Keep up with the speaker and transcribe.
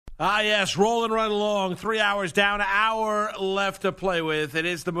Yes, rolling right along. 3 hours down, an hour left to play with. It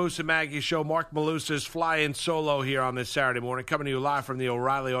is the Moose and Maggie Show. Mark Malusis flying solo here on this Saturday morning, coming to you live from the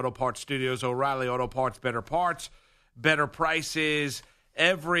O'Reilly Auto Parts Studios. O'Reilly Auto Parts, better prices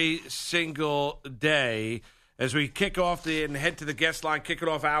every single day. As we kick off and head to the guest line, kicking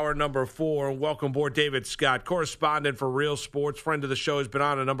off hour number 4. Welcome aboard David Scott, correspondent for Real Sports, friend of the show, has been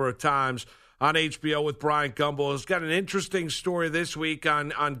on a number of times on HBO with Brian Gumbel. Has got an interesting story this week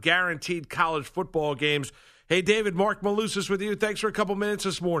on guaranteed college football games. Hey, David, Mark Malusis with you. Thanks for a couple minutes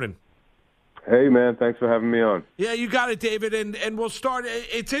this morning. Hey, man. Thanks for having me on. Yeah, you got it, David. And we'll start.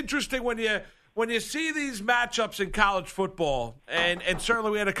 It's interesting when you see these matchups in college football, and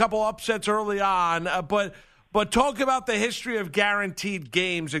certainly we had a couple upsets early on, but talk about the history of guaranteed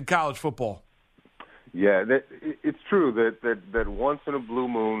games in college football. Yeah, it's true that once in a blue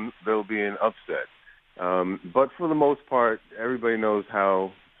moon there'll be an upset, but for the most part, everybody knows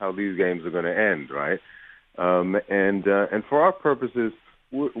how these games are going to end, right? And for our purposes,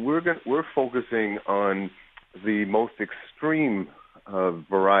 we're focusing on the most extreme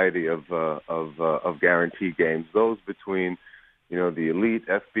variety of guaranteed games, those between the elite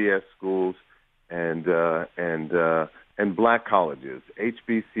FBS schools and black colleges,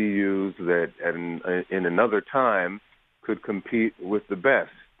 HBCUs that in another time could compete with the best,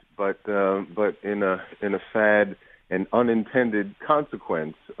 but in a sad and unintended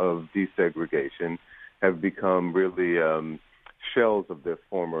consequence of desegregation, have become really shells of their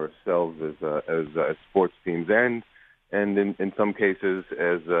former selves as sports teams and in some cases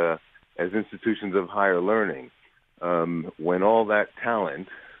as institutions of higher learning. When all that talent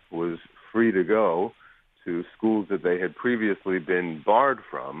was free to go to schools that they had previously been barred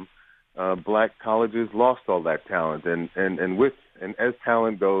from, black colleges lost all that talent, and as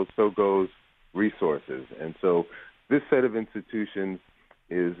talent goes, so goes resources. And so this set of institutions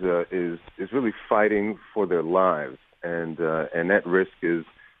is really fighting for their lives, and at risk is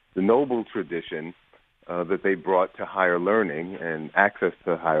the noble tradition that they brought to higher learning and access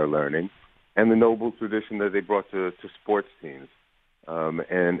to higher learning, and the noble tradition that they brought to sports teams.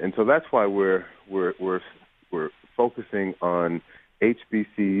 And so that's why we're focusing on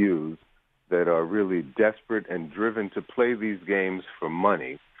HBCUs that are really desperate and driven to play these games for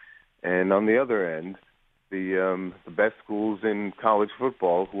money. And on the other end, the best schools in college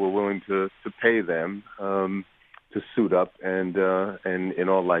football who are willing to pay them to suit up and in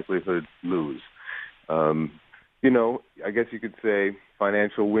all likelihood lose. I guess you could say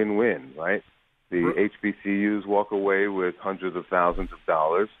financial win-win, right? The HBCUs walk away with hundreds of thousands of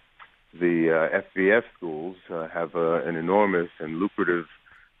dollars. The FBS schools have an enormous and lucrative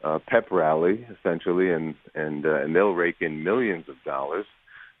pep rally, essentially, and they'll rake in millions of dollars.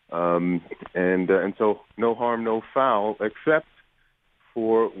 And so no harm, no foul, except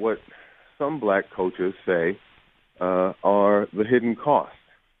for what some black coaches say are the hidden costs.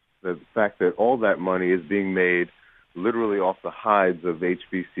 The fact that all that money is being made literally off the hides of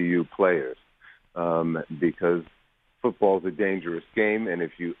HBCU players. Because football is a dangerous game, and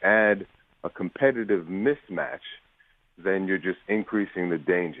if you add a competitive mismatch, then you're just increasing the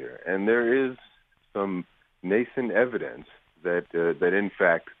danger. And there is some nascent evidence that in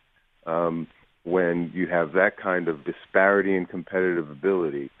fact, when you have that kind of disparity in competitive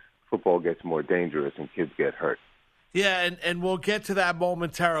ability, football gets more dangerous and kids get hurt. Yeah, and we'll get to that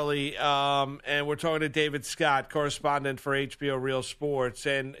momentarily. And we're talking to David Scott, correspondent for HBO Real Sports.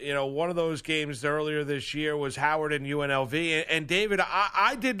 And, one of those games earlier this year was Howard and UNLV. And David,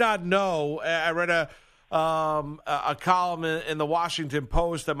 I did not know. I read a column in the Washington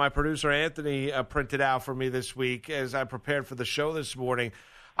Post that my producer Anthony printed out for me this week as I prepared for the show this morning.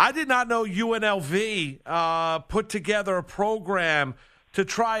 I did not know UNLV put together a program to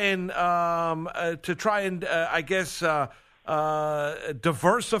try and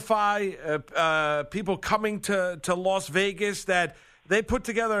diversify people coming to Las Vegas. That they put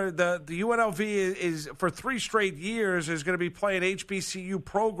together the UNLV is for 3 straight years is going to be playing HBCU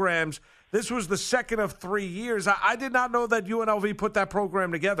programs. This was the second of 3 years. I did not know that UNLV put that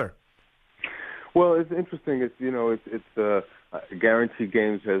program together. Well, it's interesting. It's guaranteed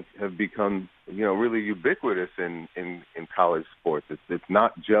games have become really ubiquitous in college sports. It's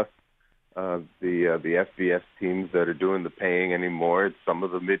not just the FBS teams that are doing the paying anymore. It's some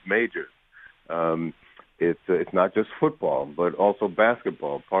of the mid majors. It's not just football, but also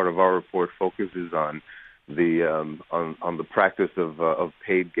basketball. Part of our report focuses on the practice of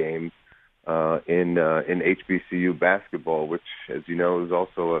paid games in HBCU basketball, which, as you know, is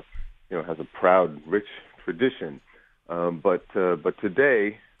also has a proud, rich tradition. But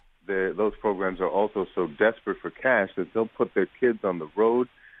today, those programs are also so desperate for cash that they'll put their kids on the road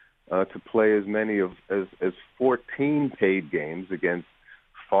to play as many as 14 paid games against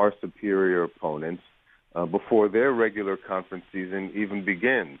far superior opponents before their regular conference season even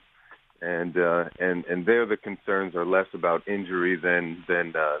begins. And there the concerns are less about injury than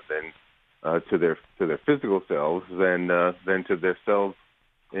to their physical selves than to their selves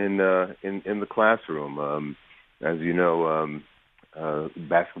in the classroom. As you know,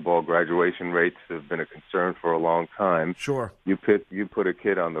 basketball graduation rates have been a concern for a long time. Sure. You put a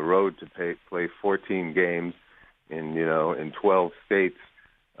kid on the road to play 14 games in 12 states,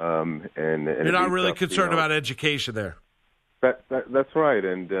 and you're not really concerned about education there. That's right,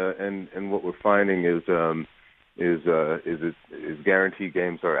 and what we're finding is guaranteed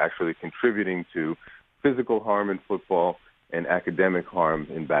games are actually contributing to physical harm in football and academic harm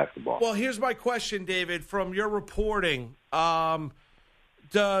in basketball. Well, here's my question, David. From your reporting, does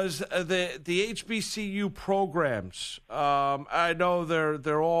the HBCU programs? I know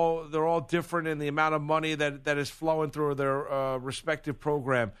they're all different in the amount of money that is flowing through their respective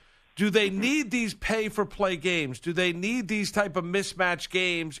program. Do they need these pay-for-play games? Do they need these type of mismatched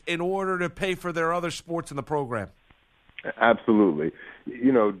games in order to pay for their other sports in the program? Absolutely.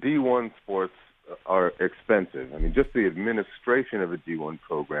 D1 sports are expensive. I mean, just the administration of a D1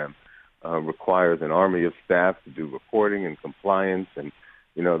 program requires an army of staff to do reporting and compliance, and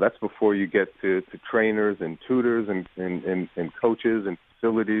that's before you get to trainers and tutors and coaches and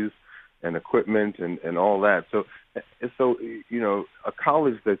facilities and equipment and all that. So a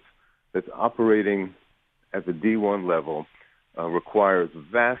college that's operating at the D1 level requires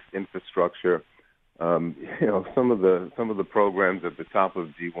vast infrastructure. Some of the programs at the top of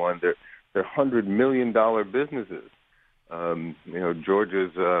D1, they're $100 million businesses.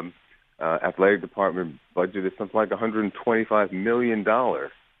 Georgia's athletic department budget is something like $125 million.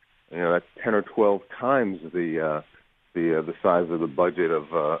 That's 10 or 12 times the size of the budget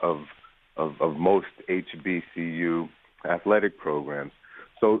of most HBCU athletic programs.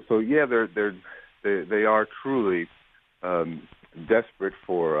 So yeah, they are truly desperate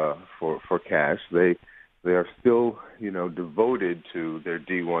for cash. They are still devoted to their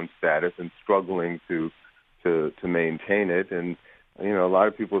D1 status and struggling to maintain it. And a lot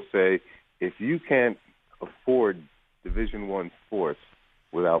of people say if you can't afford Division I sports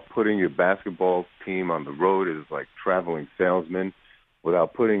without putting your basketball team on the road as like traveling salesmen,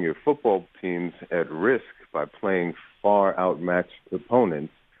 without putting your football teams at risk by playing far outmatched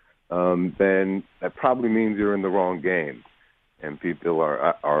opponents, then that probably means you're in the wrong game. And people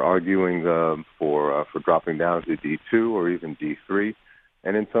are arguing for dropping down to D2 or even D3.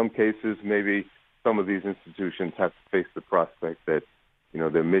 And in some cases, maybe some of these institutions have to face the prospect that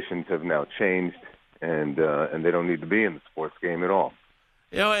their missions have now changed and they don't need to be in the sports game at all.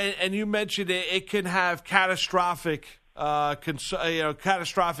 And you mentioned it can have catastrophic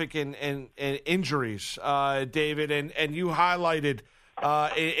injuries, David, and you highlighted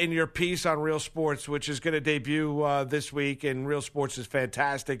in your piece on Real Sports, which is going to debut this week, and Real Sports is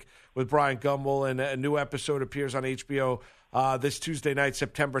fantastic with Brian Gumbel, and a new episode appears on HBO this Tuesday night,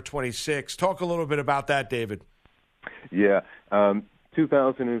 September 26th. Talk a little bit about that, David. Yeah,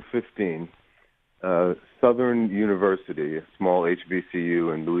 2015, Southern University, a small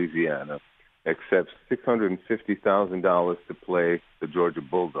HBCU in Louisiana, accepts $650,000 to play the Georgia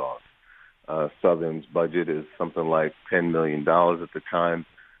Bulldogs. Southern's budget is something like $10 million at the time.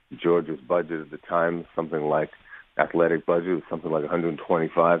 Georgia's budget at the time, something like athletic budget, was something like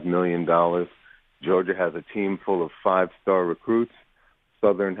 $125 million. Georgia has a team full of 5-star recruits.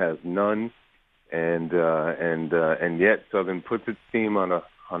 Southern has none, and yet Southern puts its team on a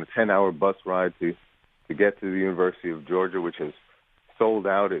 10-hour bus ride to get to the University of Georgia, which has sold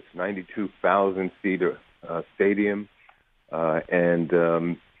out its 92,000-seat stadium, and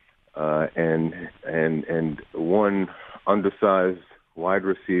one undersized wide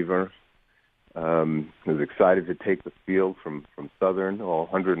receiver who's excited to take the field from Southern, all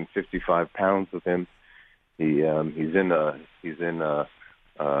 155 pounds of him. He's in a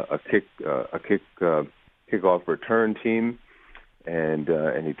kickoff return team,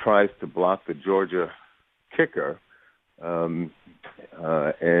 and he tries to block the Georgia kicker. And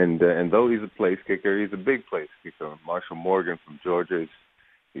though he's a place kicker, he's a big place kicker. Marshall Morgan from Georgia,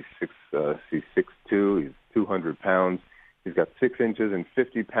 he's 6'2", he's 200 pounds. He's got 6 inches and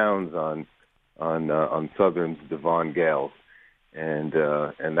 50 pounds on Southern's Devon Gales, and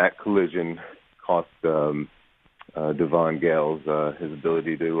that collision cost Devon Gales his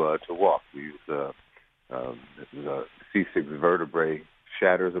ability to walk. The C6 vertebrae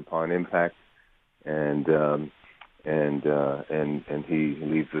shatters upon impact, and he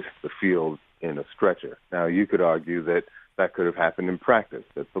leaves the field in a stretcher. Now, you could argue that that could have happened in practice,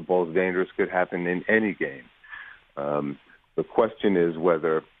 that football is dangerous could happen in any game. The question is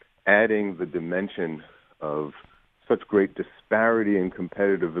whether adding the dimension of such great disparity in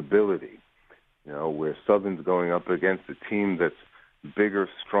competitive ability, where Southern's going up against a team that's bigger,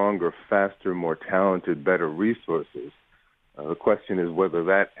 stronger, faster, more talented, better resources. The question is whether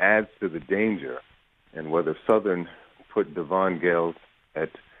that adds to the danger and whether Southern put Devon Gales at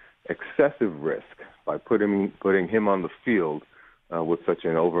excessive risk by putting him on the field with such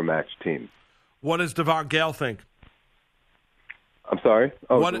an overmatched team. What does Devon Gale think? I'm sorry?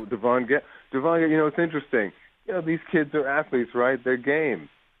 Devon Gale. It's interesting. These kids are athletes, right? They're game.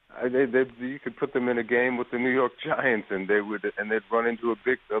 You could put them in a game with the New York Giants, and they'd run into a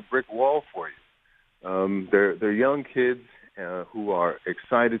brick wall for you. They're young kids who are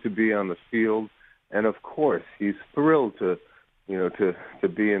excited to be on the field, and of course, he's thrilled to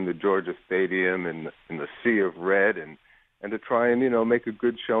be in the Georgia Stadium and in the sea of red, and to try and make a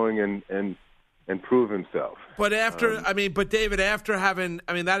good showing and prove himself. But but David, after having,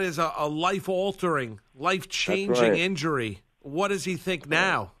 that is a life-altering, life-changing injury. What does he think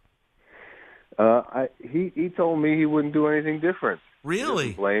now? He told me he wouldn't do anything different.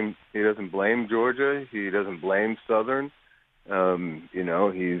 Really? He doesn't blame Georgia. He doesn't blame Southern. He's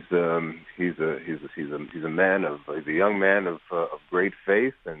a young man of great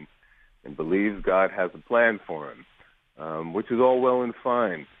faith and believes God has a plan for him, which is all well and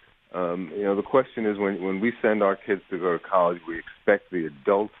fine. The question is when we send our kids to go to college, we expect the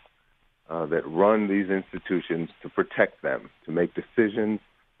adults that run these institutions to protect them, to make decisions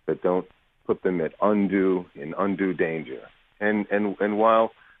that don't put them at undue danger. And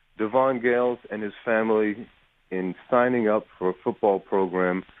while Devon Gales and his family, in signing up for a football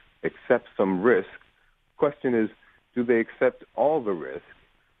program, accept some risk, the question is, do they accept all the risk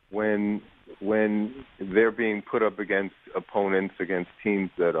when they're being put up against opponents, against teams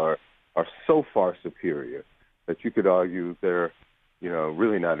that are so far superior that you could argue they're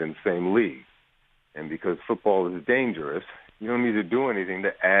really not in the same league. And because football is dangerous, you don't need to do anything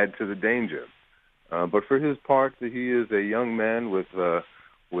to add to the danger. But for his part, he is a young man with no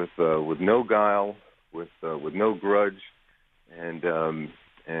guile, with no grudge, and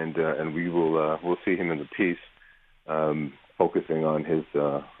we'll see him in the piece, focusing on his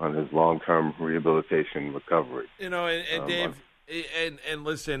long-term rehabilitation recovery. Dave. And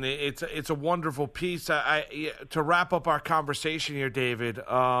listen, it's a wonderful piece. To wrap up our conversation here, David,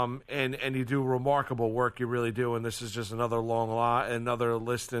 and you do remarkable work. You really do, and this is just another another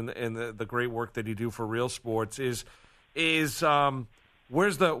list in the great work that you do for Real Sports.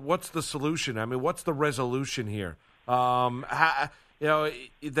 What's the solution? What's the resolution here? The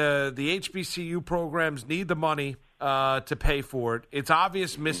HBCU programs need the money to pay for it. It's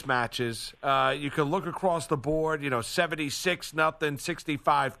obvious mismatches. You can look across the board, 76-0,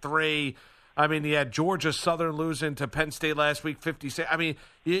 65-3. You had Georgia Southern losing to Penn State last week, 56.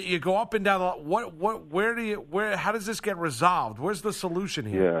 You go up and down. How does this get resolved? Where's the solution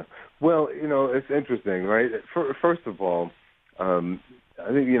here? Yeah. Well, it's interesting, right? First of all, I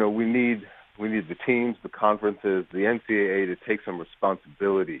think, we need the teams, the conferences, the NCAA to take some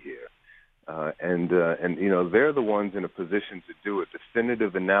responsibility here. They're the ones in a position to do a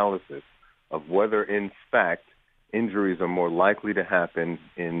definitive analysis of whether, in fact, injuries are more likely to happen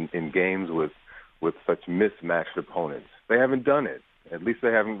in games with such mismatched opponents. They haven't done it. At least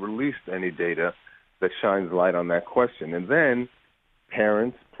they haven't released any data that shines light on that question. And then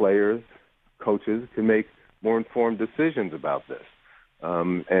parents, players, coaches can make more informed decisions about this.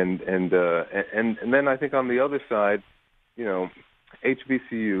 And then I think on the other side,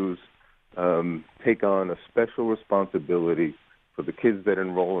 HBCUs take on a special responsibility for the kids that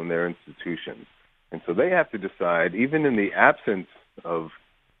enroll in their institutions. And so they have to decide, even in the absence of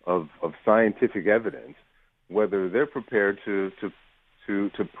scientific evidence, whether they're prepared to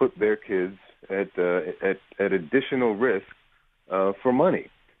put their kids at additional risk for money.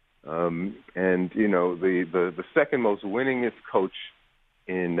 The second most winningest coach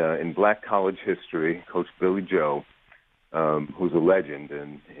in Black college history, Coach Billy Joe, who's a legend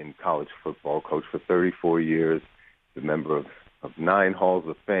in college football, coached for 34 years, a member of 9 Halls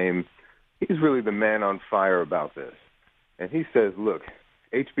of Fame. He's really the man on fire about this. And he says, look,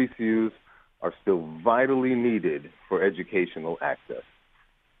 HBCUs are still vitally needed for educational access.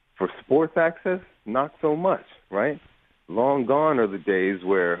 For sports access, not so much, right? Long gone are the days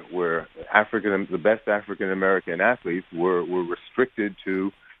where the best African-American athletes were restricted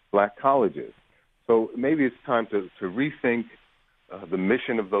to Black colleges. So maybe it's time to rethink the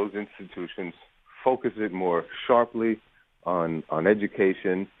mission of those institutions, focus it more sharply on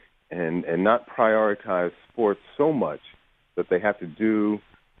education, and not prioritize sports so much that they have to do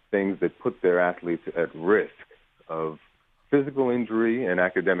things that put their athletes at risk of physical injury and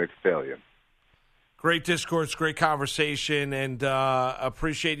academic failure. Great discourse, great conversation, and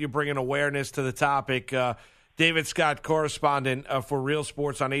appreciate you bringing awareness to the topic. David Scott, correspondent for Real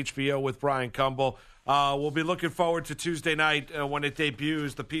Sports on HBO with Brian Kumble. We'll be looking forward to Tuesday night when it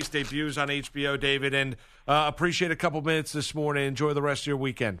debuts. The piece debuts on HBO, David, and appreciate a couple minutes this morning. Enjoy the rest of your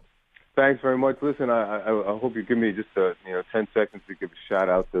weekend. Thanks very much. Listen, I hope you give me just 10 seconds to give a shout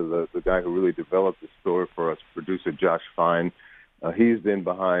out to the guy who really developed the story for us, producer Josh Fine. He's been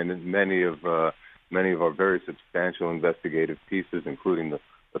behind many of our very substantial investigative pieces, including the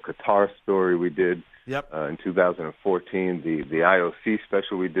Qatar story we did in 2014, the IOC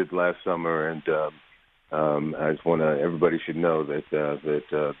special we did last summer, and I just want everybody should know that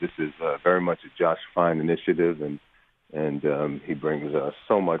this is very much a Josh Fine initiative, and he brings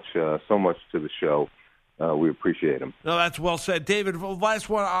so much to the show. We appreciate him. No, that's well said, David. Last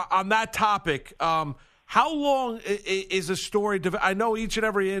one on that topic. How long is a story? I know each and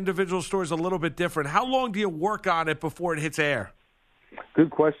every individual story is a little bit different. How long do you work on it before it hits air?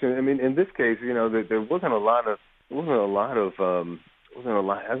 Good question. I mean, in this case, there hasn't been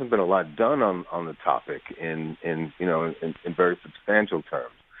a lot done on the topic in very substantial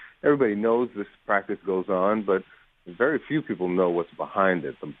terms. Everybody knows this practice goes on, but very few people know what's behind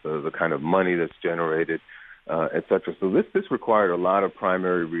it, the kind of money that's generated, et cetera. So this required a lot of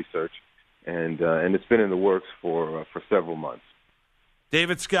primary research. And it's been in the works for several months.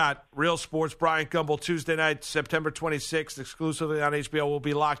 David Scott, Real Sports, Brian Kumble, Tuesday night, September 26th, exclusively on HBO. We'll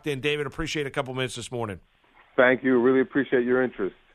be locked in. David, appreciate a couple minutes this morning. Thank you. Really appreciate your interest.